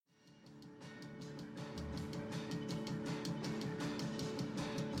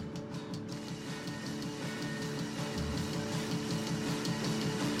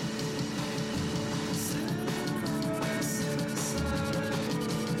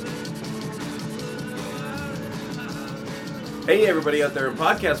Hey everybody out there in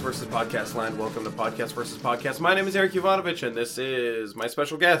Podcast versus Podcast land, welcome to Podcast versus Podcast. My name is Eric Ivanovich and this is my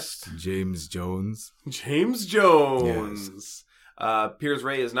special guest, James Jones. James Jones. Yes. Piers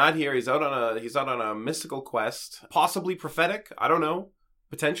Ray is not here. He's out on a mystical quest, possibly prophetic. I don't know,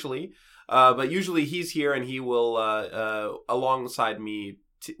 potentially. But usually he's here and he will, alongside me,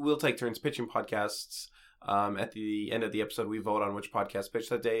 we'll take turns pitching podcasts. At the end of the episode, we vote on which podcast pitch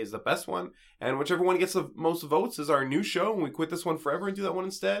that day is the best one, and whichever one gets the most votes is our new show, and we quit this one forever and do that one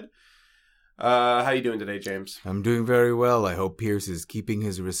instead. How you doing today, James? I'm doing very well. I hope Pierce is keeping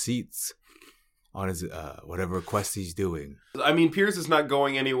his receipts on his whatever quest he's doing. I mean, Pierce is not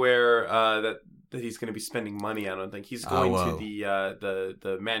going anywhere that he's going to be spending money on. I don't think he's going to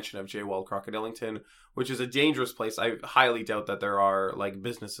the mansion of J. Wald Crocodillington, which is a dangerous place. I highly doubt that there are like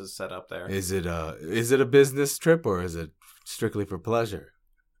businesses set up there. Is it a business trip or is it strictly for pleasure?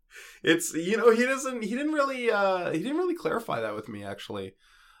 It's he didn't really clarify that with me actually.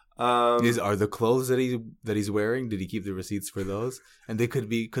 Are the clothes that he's wearing? Did he keep the receipts for those? And could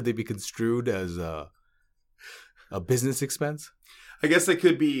they be construed as a business expense? I guess they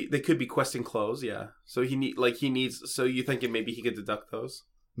could be questing clothes, yeah. So so you thinking maybe he could deduct those?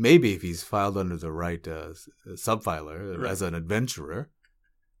 Maybe if he's filed under the right subfiler right. As an adventurer.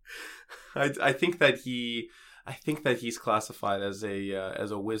 I think that he's classified as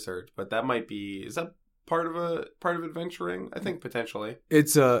a wizard, but that might be, is that part of adventuring? I think potentially.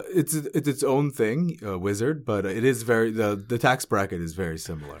 It's its own thing, wizard, but it is the tax bracket is very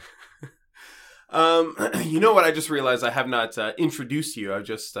similar. You know what? I just realized I have not introduced you. I've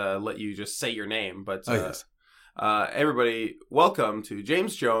just let you just say your name. But yes. Everybody, welcome to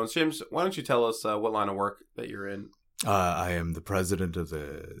James Jones. James, why don't you tell us what line of work that you're in? I am the president of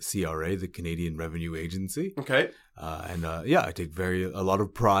the CRA, the Canadian Revenue Agency. Okay. I take a lot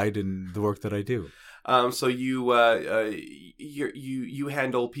of pride in the work that I do. So you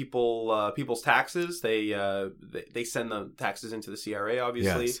handle people's taxes. They send the taxes into the CRA,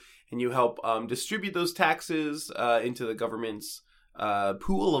 obviously. Yes. And you help distribute those taxes into the government's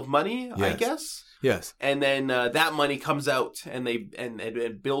pool of money, yes. I guess. Yes. And then that money comes out, and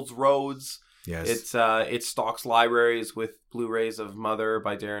it builds roads. Yes. It stocks libraries with Blu-rays of Mother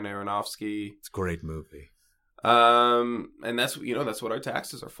by Darren Aronofsky. It's a great movie. And that's what our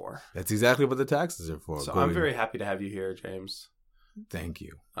taxes are for. That's exactly what the taxes are for. So I'm very happy to have you here, James. Thank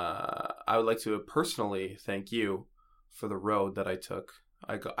you. I would like to personally thank you for the road that I took.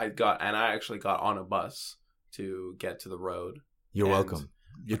 I actually got on a bus to get to the road. You're welcome.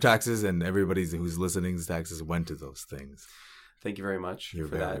 Your taxes and everybody who's listening's taxes went to those things. Thank you very much. You're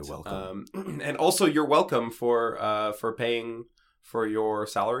very welcome. And also, you're welcome for paying for your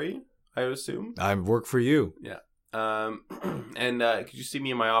salary, I would assume. I work for you. Yeah. And could you see me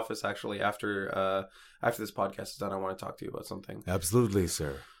in my office actually after this podcast is done? I want to talk to you about something. Absolutely,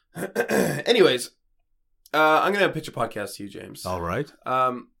 sir. Anyways. I'm going to pitch a podcast to you, James. All right.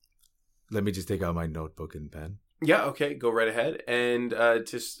 Let me just take out my notebook and pen. Yeah, okay. Go right ahead. And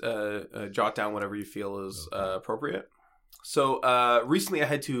just jot down whatever you feel is appropriate. So recently I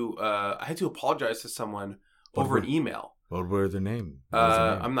had to apologize to someone over an email. What were their name?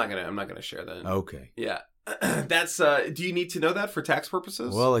 I'm not gonna share that. Okay. Yeah. That's do you need to know that for tax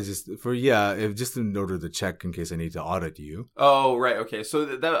purposes? Well, just in order to check in case I need to audit you. Oh, right. Okay. So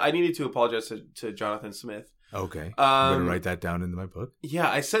that I needed to apologize to Jonathan Smith. Okay. I'm going to write that down in my book. Yeah,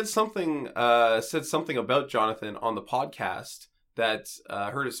 I said something about Jonathan on the podcast that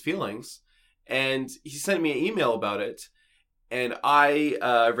hurt his feelings, and he sent me an email about it, and I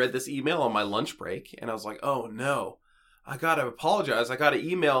read this email on my lunch break, and I was like, oh no, I got to apologize. I got to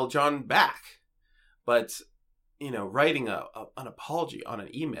email John back. But, writing an apology on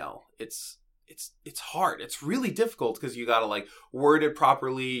an email, it's hard. It's really difficult because you got to word it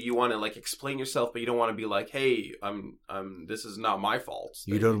properly. You want to explain yourself, but you don't want to be like, hey, this is not my fault.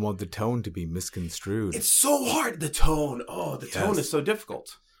 You don't want the tone to be misconstrued. It's so hard. The tone. Oh, the tone is so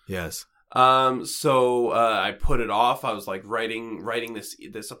difficult. Yes. So I put it off. I was writing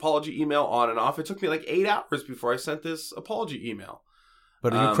this apology email on and off. It took me 8 hours before I sent this apology email.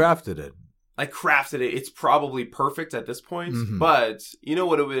 But you crafted it. I crafted it. It's probably perfect at this point, mm-hmm. But you know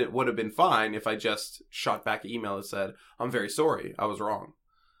what would have been fine if I just shot back an email that said, "I'm very sorry, I was wrong."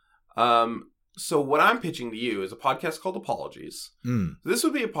 So what I'm pitching to you is a podcast called Apologies. Mm. This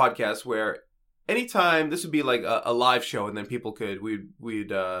would be a podcast where anytime this would be like a live show, and then people we'd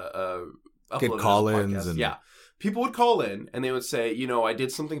get call-ins and people would call in and they would say, I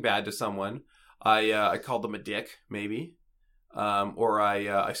did something bad to someone. I called them a dick, maybe. Or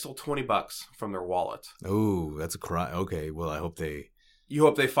I stole $20 from their wallet. Oh, that's a crime. Okay, well, I hope they. You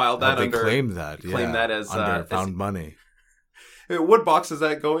hope they filed that they under. Claim that. Claim that as under found money. What box does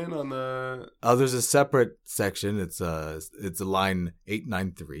that go in on the? Oh, there's a separate section. It's a line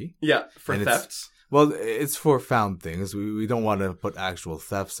 893. Yeah, for And thefts. Well, it's for found things. We don't want to put actual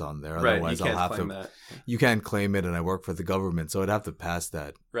thefts on there. Right, Otherwise, you can't I'll have claim to. that. You can't claim it, and I work for the government, so I'd have to pass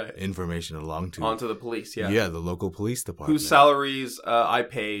that Right. information along to Onto the police, yeah. the local police department. Whose salaries I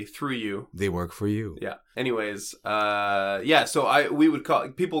pay through you. They work for you. Yeah. Anyways, so we would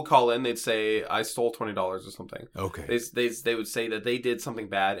people call in, they'd say I stole $20 or something. Okay. They would say that they did something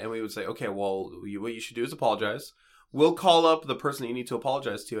bad, and we would say, okay, well, what you should do is apologize. We'll call up the person that you need to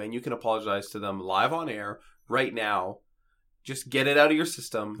apologize to, and you can apologize to them live on air right now. Just get it out of your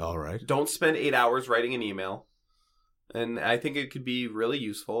system. All right. Don't spend 8 hours writing an email. And I think it could be really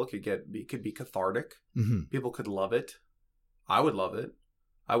useful. It could be cathartic. Mm-hmm. People could love it. I would love it.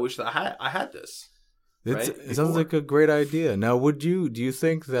 I wish that I had this. Right? It sounds like a great idea. Now, do you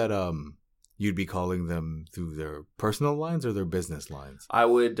think that you'd be calling them through their personal lines or their business lines? I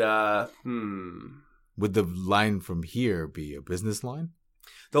would. Would the line from here be a business line?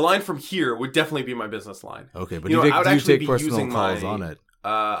 The line from here would definitely be my business line. Okay, but I would do you actually take be personal using calls my- on it?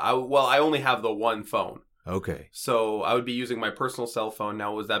 I only have the one phone. Okay. So I would be using my personal cell phone.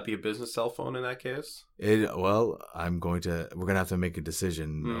 Now, would that be a business cell phone in that case? We're going to have to make a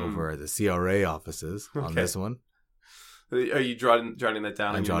decision over at the CRA offices on this one. Are you jotting that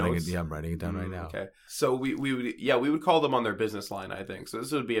down? I'm writing it down right now. Okay. So we would call them on their business line, I think. So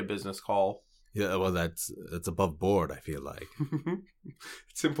this would be a business call. Yeah, well, that's above board, I feel like.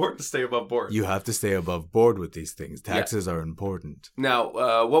 It's important to stay above board. You have to stay above board with these things. Taxes are important.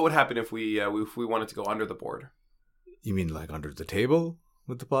 Now, what would happen if we wanted to go under the board? You mean like under the table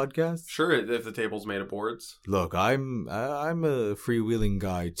with the podcast? Sure, if the table's made of boards. Look, I'm a freewheeling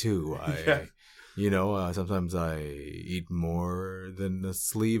guy too. Sometimes I eat more than a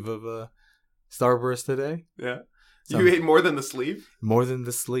sleeve of a Starburst a day. Yeah. You ate more than the sleeve? More than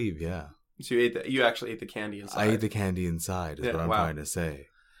the sleeve, yeah. So you actually ate the candy inside. I ate the candy inside, is what I'm trying to say.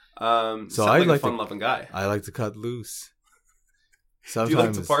 So I like a fun-loving guy. I like to cut loose. Do you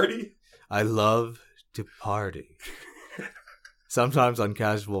like to party? I love to party. Sometimes on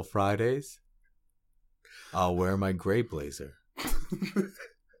casual Fridays, I'll wear my gray blazer.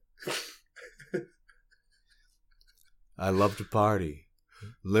 I love to party.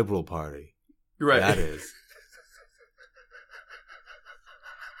 Liberal party. Right. That is.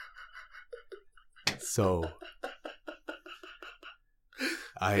 So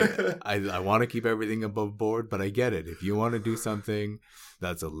I want to keep everything above board, but I get it. If you want to do something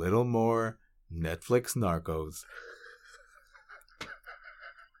that's a little more Netflix Narcos,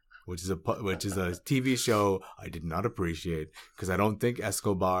 which is a TV show I did not appreciate because I don't think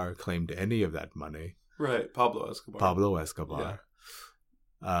Escobar claimed any of that money. Right, Pablo Escobar.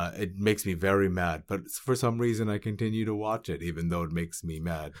 Yeah. It makes me very mad, but for some reason I continue to watch it, even though it makes me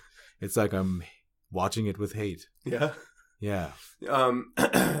mad. It's like I'm watching it with hate. Yeah. Yeah.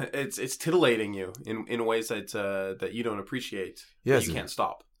 It's titillating you in ways that you don't appreciate. Yes. You can't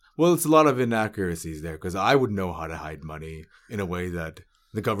stop. Well, it's a lot of inaccuracies there because I would know how to hide money in a way that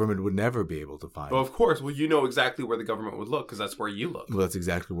the government would never be able to find. Well, of course. Well, you know exactly where the government would look because that's where you look. Well, that's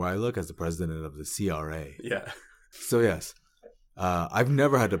exactly where I look as the president of the CRA. Yeah. So yes, I've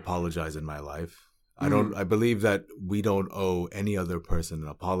never had to apologize in my life. I believe that we don't owe any other person an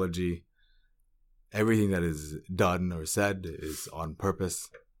apology. Everything that is done or said is on purpose.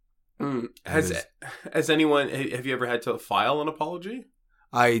 Has anyone? Have you ever had to file an apology?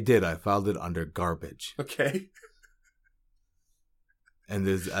 I did. I filed it under garbage. Okay. And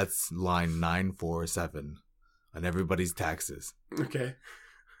that's line 947 on everybody's taxes. Okay.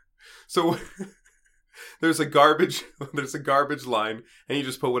 So there's a garbage line, and you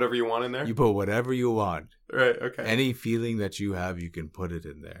just put whatever you want in there. You put whatever you want. Right. Okay. Any feeling that you have, you can put it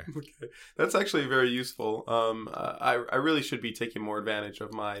in there. Okay. That's actually very useful. I really should be taking more advantage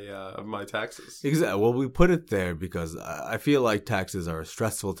of my taxes. Exactly. Well, we put it there because I feel like taxes are a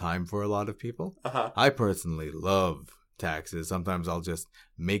stressful time for a lot of people. Uh-huh. I personally love taxes. Sometimes I'll just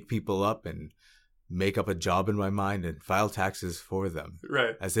make people up and make up a job in my mind and file taxes for them.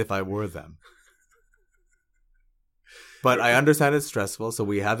 Right. As if I were them. But I understand it's stressful, so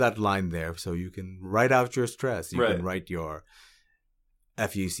we have that line there so you can write out your stress. You can write your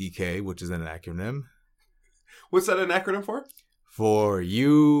FUCK, which is an acronym. What's that an acronym for? For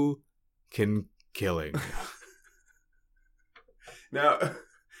you can killing. Now,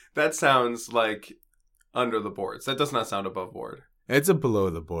 that sounds like under the boards. That does not sound above board. It's a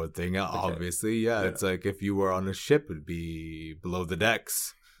below the board thing, obviously. Yeah, it's like if you were on a ship, it'd be below the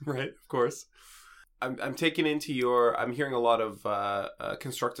decks. Right, of course. I'm taking into I'm hearing a lot of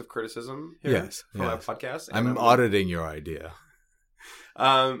constructive criticism here yes, for my podcast. I'm auditing your idea.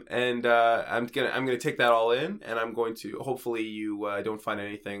 And I'm gonna take that all in, and I'm going to hopefully you don't find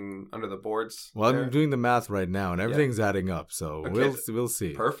anything under the boards. Well, there. I'm doing the math right now, and everything's adding up. So Okay. we'll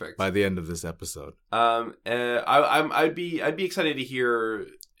see. Perfect. By the end of this episode. I'd be excited to hear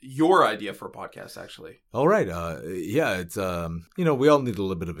your idea for a podcast. Actually, All right. Yeah. It's we all need a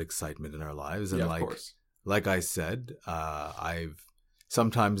little bit of excitement in our lives, and yeah, of course. like I said, I've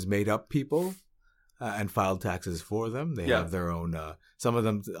sometimes made up people and filed taxes for them. They have their own. Some of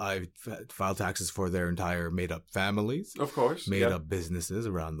them I've filed taxes for their entire made up families, Of course, made up businesses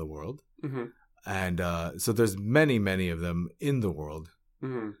around the world, Mm-hmm. and so there's many of them in the world.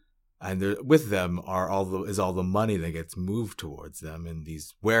 Mm-hmm. And with them is all the money that gets moved towards them in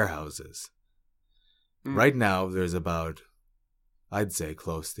these warehouses. Mm. Right now, there's about, I'd say,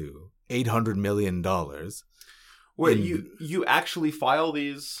 close to $800 million. Wait, you actually file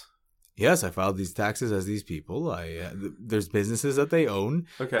these? Yes, I filed these taxes as these people. There's businesses that they own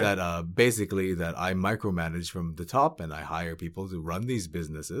Okay. that basically that I micromanage from the top, and I hire people to run these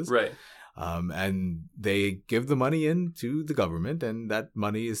businesses. Right. And they give the money in to the government, and that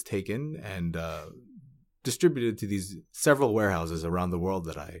money is taken and distributed to these several warehouses around the world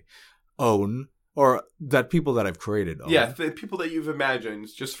that I own, or that people that I've created own. Yeah, the people that you've imagined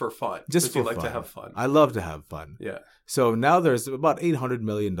just for fun. Just 'Cause for you like fun. to have fun. I love to have fun. Yeah. So now there's about $800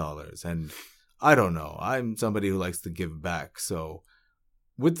 million, and I don't know. I'm somebody who likes to give back. So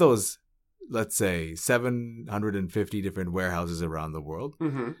with those, let's say, 750 different warehouses around the world,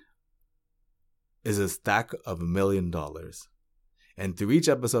 Mm-hmm. is a stack of $1 million. And through each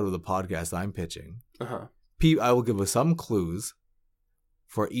episode of the podcast I'm pitching, Uh-huh. I will give us some clues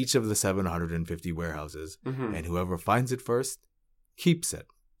for each of the 750 warehouses, Mm-hmm. and whoever finds it first keeps it.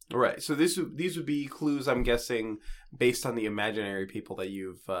 Right. So these would be clues, I'm guessing, based on the imaginary people that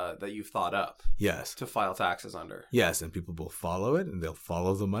you've thought up Yes. to file taxes under. Yes, and people will follow it, and they'll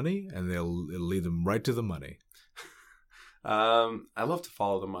follow the money, and it'll lead them right to the money. I love to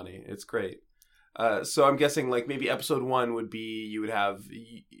follow the money. It's great. So I'm guessing like maybe episode 1 would be you would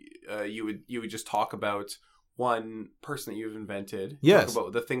just talk about one person that you've invented. Yes. Talk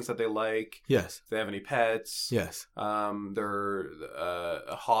about the things that they like. Yes. If they have any pets. Yes. Their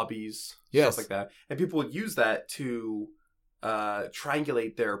hobbies. Yes. Stuff like that. And people would use that to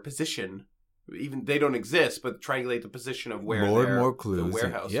triangulate their position. Even they don't exist, but triangulate the position of where more and more clues. the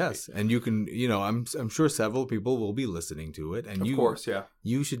warehouse would Yes, and you can, I'm sure several people will be listening to it, and be. Of course, yeah.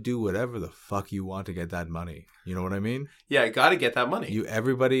 you should do whatever the fuck you want to get that money. You know what I mean? Yeah, got to get that money.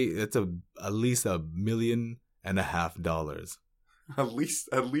 It's at least $1.5 million. at least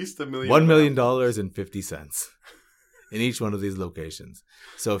 $1 million. $1 million and 50 cents in each one of these locations.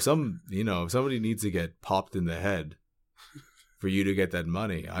 So if somebody needs to get popped in the head for you to get that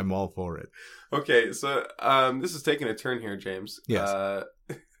money, I'm all for it. Okay, so this is taking a turn here, James. Yes.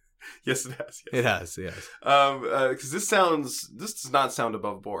 Yes, it has. Yes. It has, yes. Because this does not sound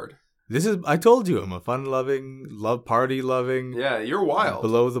above board. I told you, I'm a fun-loving, party-loving, Yeah, you're wild.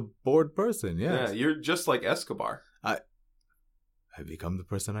 below-the-board person, yes. Yeah, you're just like Escobar. I've become the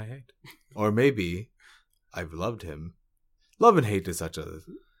person I hate. Or maybe I've loved him. Love and hate is such a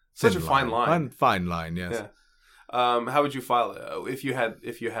fine line. Fine line, yes. Yeah. How would you file it if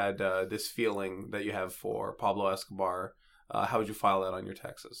you had this feeling that you have for Pablo Escobar? How would you file that on your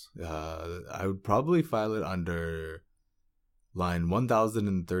taxes? I would probably file it under line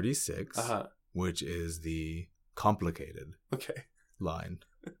 1036, which is the complicated line.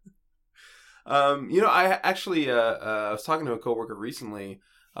 I actually I was talking to a coworker recently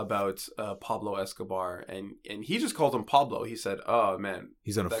about Pablo Escobar, and he just called him Pablo. He said, "Oh man,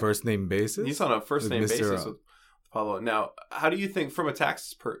 he's on a first name basis." He's on a first name basis with Pablo. Now, how do you think from a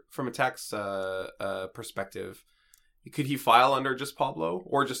tax perspective? Could he file under just Pablo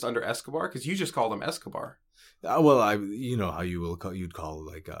or just under Escobar? Because you just called him Escobar. Well, how you'd call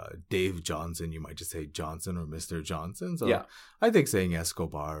like Dave Johnson. You might just say Johnson or Mr. Johnson. So yeah. I think saying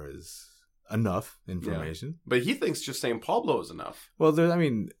Escobar is enough information. Yeah. But he thinks just saying Pablo is enough. Well,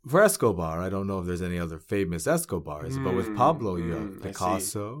 for Escobar, I don't know if there's any other famous Escobars. But with Pablo, you have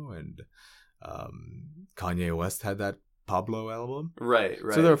Picasso and Kanye West had that Pablo album. Right.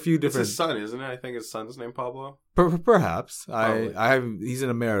 So there are a few different... It's his son, isn't it? I think his son's named Pablo. Perhaps. He's an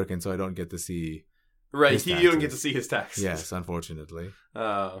American, so I don't get to see... Right, you don't get to see his taxes. Yes, unfortunately.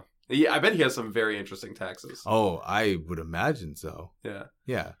 Yeah, I bet he has some very interesting taxes. Oh, I would imagine so. Yeah.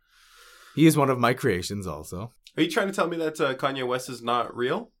 Yeah. He is one of my creations also. Are you trying to tell me that Kanye West is not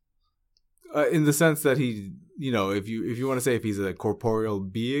real? In the sense that he, if you want to say if he's a corporeal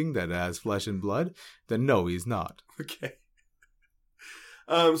being that has flesh and blood, then no, he's not. Okay.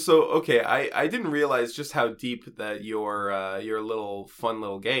 So okay, I didn't realize just how deep that your little fun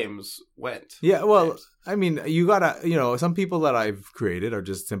little games went. Yeah, well, James. I mean, you gotta, some people that I've created are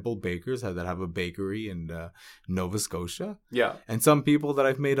just simple bakers that have a bakery in Nova Scotia. Yeah. And some people that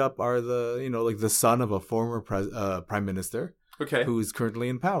I've made up are like the son of a former prime minister Okay. who is currently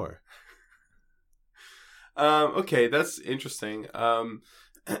in power. Okay, that's interesting. I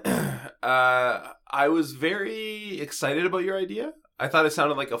was very excited about your idea. I thought it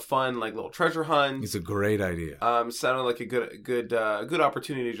sounded like a fun, like little treasure hunt. It's a great idea. Sounded like a good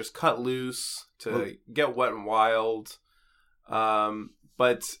opportunity to just cut loose, to get wet and wild.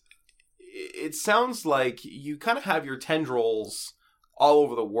 But it sounds like you kind of have your tendrils all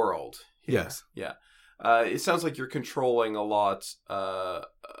over the world here. Yes. Yeah. It sounds like you're controlling a lot of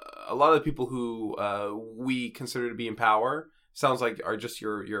the people who we consider to be in power. Sounds like are just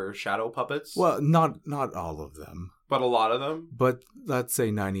your shadow puppets. Well, not all of them, but a lot of them. But let's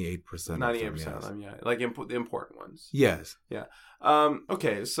say 98%. 98% of them, yeah, like the important ones. Yes. Yeah.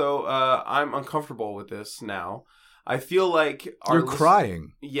 Okay, so I'm uncomfortable with this now. I feel like you're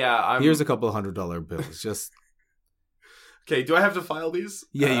crying. Yeah. Here's a couple $100 bills. Just. Okay, do I have to file these?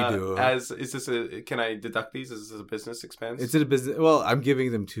 Yeah, you do. Can I deduct these? Is this a business expense? It's a business. Well, I'm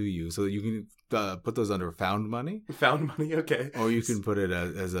giving them to you, so you can put those under found money. Found money, okay. Or you can put it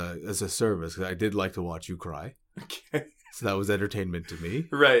as a service. Because I did like to watch you cry. Okay. So that was entertainment to me.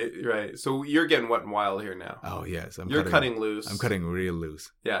 Right. So you're getting wet and wild here now. Oh yes, you're cutting loose. I'm cutting real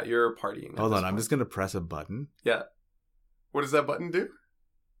loose. Yeah, you're partying. Hold on, I'm just gonna press a button. Yeah. What does that button do?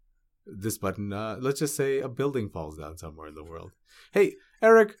 This button, let's just say a building falls down somewhere in the world. Hey,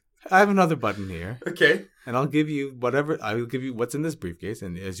 Eric, I have another button here. Okay. And I'll give you whatever. I will give you what's in this briefcase.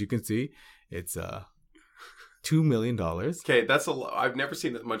 And as you can see, it's $2 million. Okay, that's a lot. I've never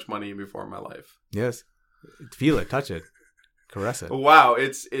seen that much money before in my life. Yes. Feel it, touch it, caress it. Wow,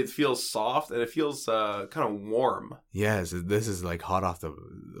 it feels soft and it feels kind of warm. Yes, this is like hot off the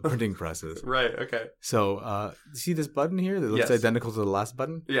printing presses. Right, okay. So, see this button here that looks identical to the last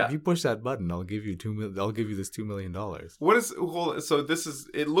button? Yeah. If you push that button, I'll give you I'll give you this $2 million. What is? So this is.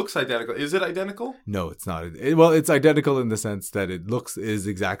 It looks identical. Is it identical? No, it's not. Well, it's identical in the sense that is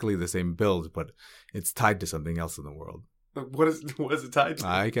exactly the same build, but it's tied to something else in the world. What is it tied to?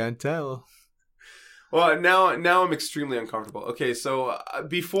 I can't tell. Well, now I'm extremely uncomfortable. Okay, so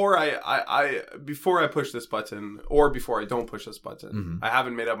before I push this button, or before I don't push this button, I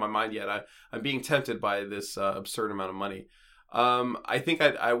haven't made up my mind yet. I'm being tempted by this absurd amount of money. I think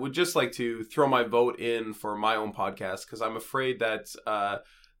I would just like to throw my vote in for my own podcast because I'm afraid that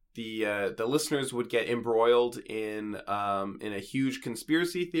the listeners would get embroiled in a huge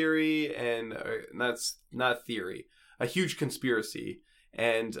conspiracy theory, and that's not theory, a huge conspiracy.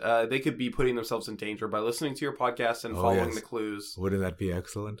 And they could be putting themselves in danger by listening to your podcast and following the clues. Wouldn't that be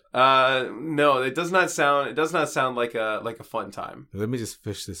excellent? No, it does not sound like a fun time. Let me just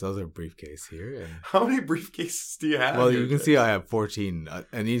fish this other briefcase here. How many briefcases do you have? Well, you can see I have 14,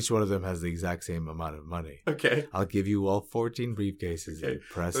 and each one of them has the exact same amount of money. Okay, I'll give you all 14 briefcases. Okay. If you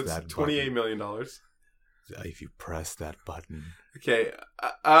press That's that $28 button. million. If you press that button. Okay,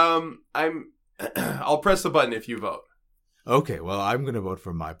 I'll press the button if you vote. Okay, well, I'm going to vote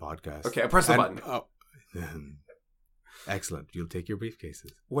for my podcast. Okay, I press the button. Oh, excellent. You'll take your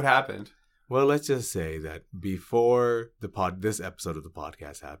briefcases. What happened? Well, let's just say that before this episode of the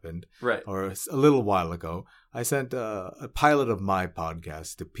podcast happened, right, or a little while ago, I sent a pilot of my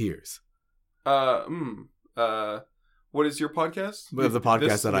podcast to Piers. What is your podcast? The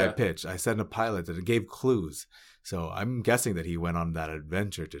podcast I pitched. I sent a pilot that gave clues. So I'm guessing that he went on that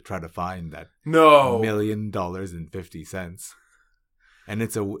adventure to try to find that $1 million and 50 cents. And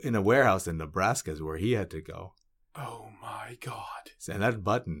it's in a warehouse in Nebraska is where he had to go. Oh my God. And that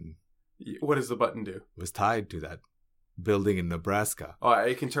button. What does the button do? Was tied to that building in Nebraska. Oh,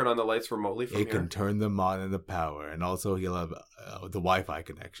 it can turn on the lights remotely from here? It can turn them on and the power. And also he'll have the Wi-Fi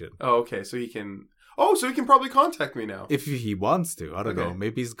connection. Oh, okay. So he can... Oh, so he can probably contact me now. If he wants to. I don't know.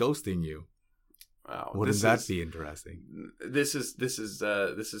 Maybe he's ghosting you. Wow, wouldn't that be interesting? This is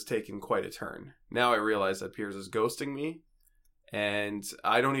taking quite a turn. Now I realize that Piers is ghosting me, and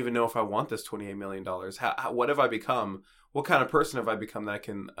I don't even know if I want this $28 million. What have I become? What kind of person have I become that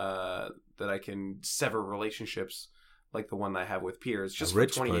I can sever relationships like the one I have with Piers just for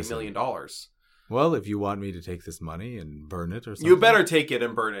 $28 million? Well, if you want me to take this money and burn it or something. You better take it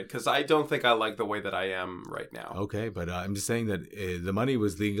and burn it, because I don't think I like the way that I am right now. Okay, but I'm just saying that the money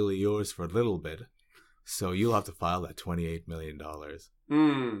was legally yours for a little bit, so you'll have to file that $28 million.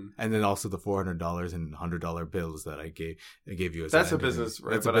 And then also the $400 and $100 bills that I gave you as That's a business,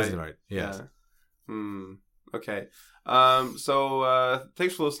 right? That's a business, right? Yes. Yeah. Okay. So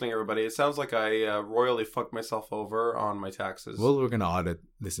thanks for listening, everybody. It sounds like I royally fucked myself over on my taxes. Well, we're gonna audit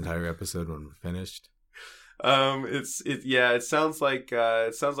this entire episode when we're finished. It sounds like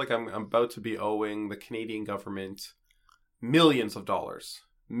I'm about to be owing the Canadian government millions of dollars,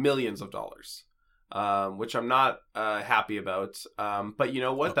 which I'm not happy about. But you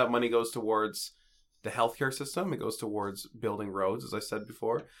know what? That money goes towards the healthcare system. It goes towards building roads, as I said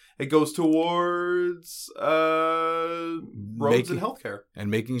before. It goes towards roads and healthcare, and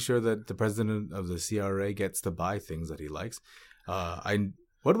making sure that the president of the CRA gets to buy things that he likes.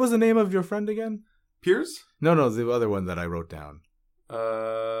 What was the name of your friend again? Piers? No, the other one that I wrote down.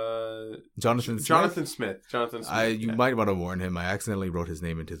 Jonathan Smith. Jonathan Smith. You might want to warn him. I accidentally wrote his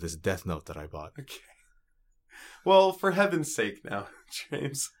name into this Death Note that I bought. Okay. Well, for heaven's sake, now,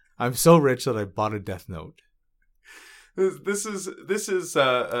 James. I'm so rich that I bought a Death Note. This is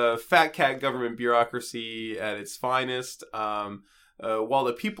fat cat government bureaucracy at its finest. While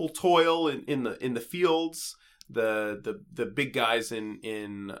the people toil in the fields, the big guys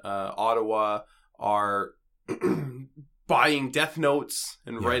in Ottawa are buying death notes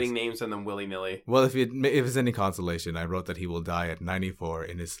and writing names on them willy-nilly. Well, if it's any consolation, I wrote that he will die at 94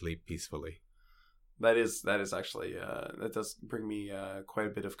 in his sleep peacefully. That is actually that does bring me quite a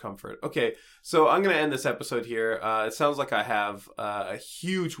bit of comfort. Okay, so I'm gonna end this episode here. It sounds like I have a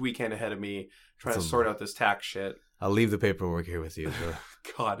huge weekend ahead of me trying to sort out this tax shit. I'll leave the paperwork here with you. So.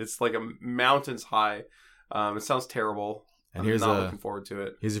 God, it's like a mountains high. It sounds terrible. And I'm not looking forward to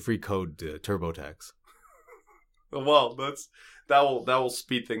it. Here's a free code, TurboTax. Well, that will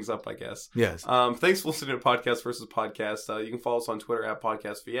speed things up, I guess. Yes. Thanks for listening to Podcast versus Podcast. You can follow us on Twitter at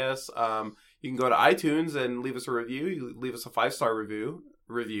PodcastVS. You can go to iTunes and leave us a review. You leave us a 5-star review.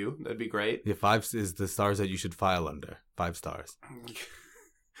 That'd be great. Yeah, 5 is the stars that you should file under. 5 stars.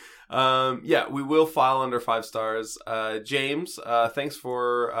 Yeah, we will file under 5 stars. James, thanks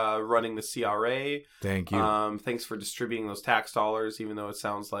for running the CRA. Thank you. Thanks for distributing those tax dollars, even though it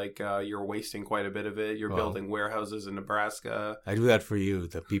sounds like you're wasting quite a bit of it. You're building warehouses in Nebraska. I do that for you,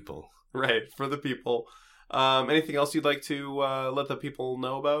 the people. Right, for the people. Anything else you'd like to let the people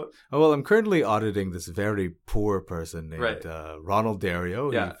know about? Oh, well, I'm currently auditing this very poor person named Ronald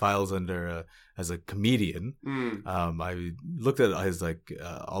Dario. Yeah. He files under as a comedian. I looked at his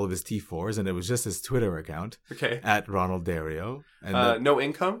all of his T4s, and it was just his Twitter account. Okay. At Ronald Dario. And no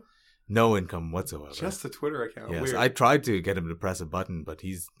income? No income whatsoever. Just the Twitter account. Yes, weird. I tried to get him to press a button, but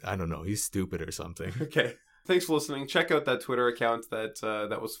he's stupid or something. Okay. Thanks for listening. Check out that Twitter account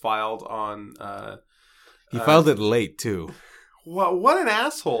that was filed on... He filed it late too. What an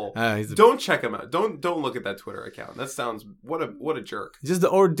asshole! Don't check him out. Don't look at that Twitter account. That sounds what a jerk.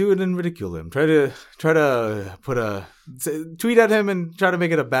 Or do it and ridicule him. Try to tweet at him and try to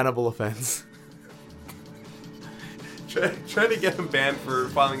make it a bannable offense. Try to get him banned for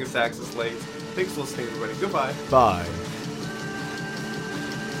filing his taxes late. Thanks for listening, everybody. Goodbye. Bye.